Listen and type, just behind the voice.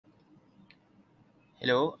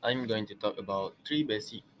Hello, I'm going to talk about three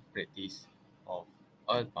basic practice of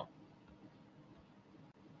oil pump.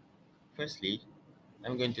 Firstly,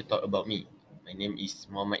 I'm going to talk about me. My name is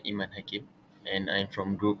Muhammad Iman Hakim and I'm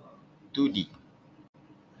from group 2D.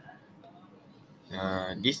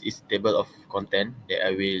 This is table of content that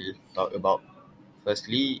I will talk about.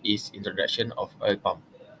 Firstly is introduction of oil pump.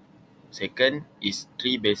 Second is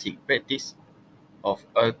three basic practice of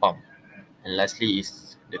oil pump. And lastly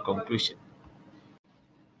is the conclusion.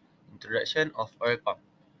 Introduction of oil pump.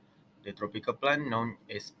 The tropical plant known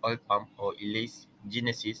as oil palm or Ilex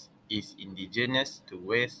genesis is indigenous to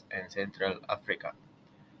West and Central Africa.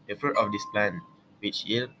 The fruit of this plant, which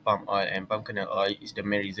yield palm oil and palm kernel oil, is the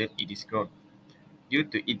main reason it is grown. Due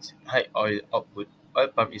to its high oil output, oil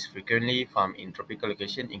palm is frequently farmed in tropical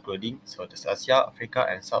locations including Southeast Asia, Africa,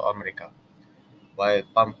 and South America, while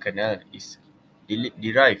palm kernel is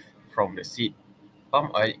derived from the seed. Palm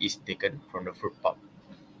oil is taken from the fruit pulp.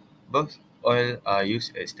 Both oils are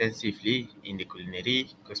used extensively in the culinary,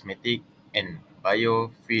 cosmetic, and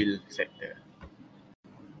biofuel sector.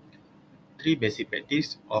 Three basic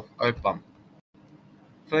practices of oil palm.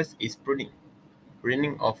 First is pruning.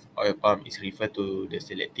 Pruning of oil palm is referred to the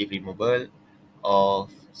selective removal of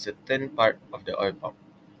certain part of the oil palm.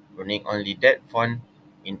 Pruning only that found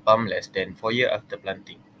in palm less than 4 years after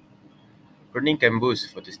planting. Pruning can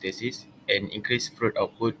boost photosynthesis and increase fruit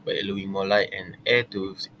output by allowing more light and air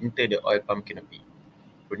to enter the oil palm canopy.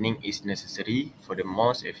 Pruning is necessary for the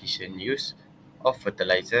most efficient use of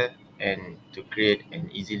fertilizer and to create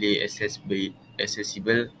an easily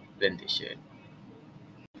accessible plantation.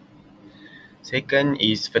 Second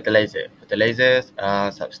is fertilizer. Fertilizers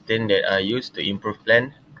are substances that are used to improve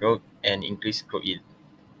plant growth and increase crop yield.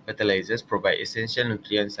 Fertilizers provide essential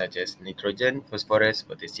nutrients such as nitrogen, phosphorus,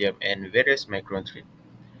 potassium, and various micronutrients.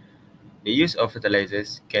 The use of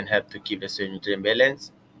fertilizers can help to keep the soil nutrient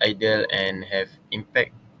balance, ideal, and have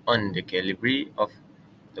impact on the calibre of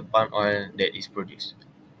the palm oil that is produced.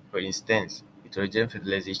 For instance, nitrogen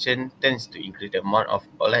fertilization tends to increase the amount of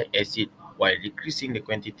oleic acid while decreasing the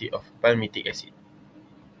quantity of palmitic acid.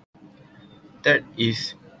 Third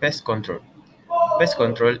is pest control. Pest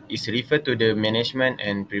control is referred to the management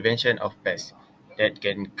and prevention of pests that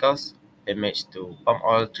can cause damage to palm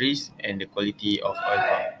oil trees and the quality of oil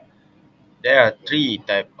palm. There are three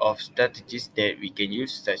types of strategies that we can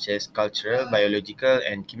use, such as cultural, biological,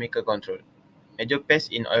 and chemical control. Major pests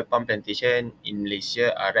in oil palm plantation in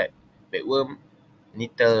Malaysia are rat, bedworm,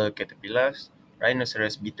 nettle caterpillars,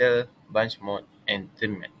 rhinoceros beetle, bunch moth, and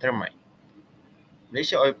termite.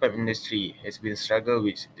 Malaysia oil palm industry has been struggled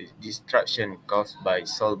with the destruction caused by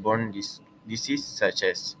soil-borne disease such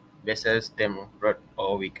as basal stem rot,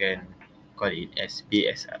 or we can call it as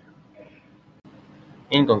BSR.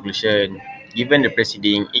 In conclusion, given the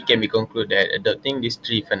preceding, it can be concluded that adopting these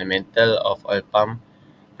three fundamentals of oil palm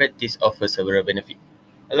practice offers several benefits.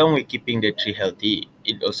 Along with keeping the tree healthy,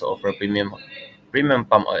 it also offers premium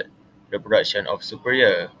palm oil. The production of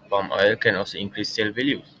superior palm oil can also increase sale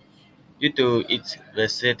value. Due to its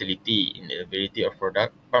versatility in the variety of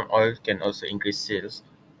product, palm oil can also increase sales.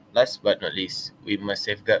 Last but not least, we must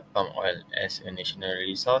safeguard palm oil as a national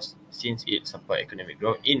resource since it supports economic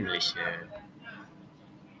growth in Malaysia.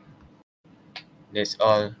 That's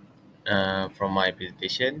all from my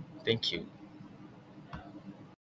presentation. Thank you.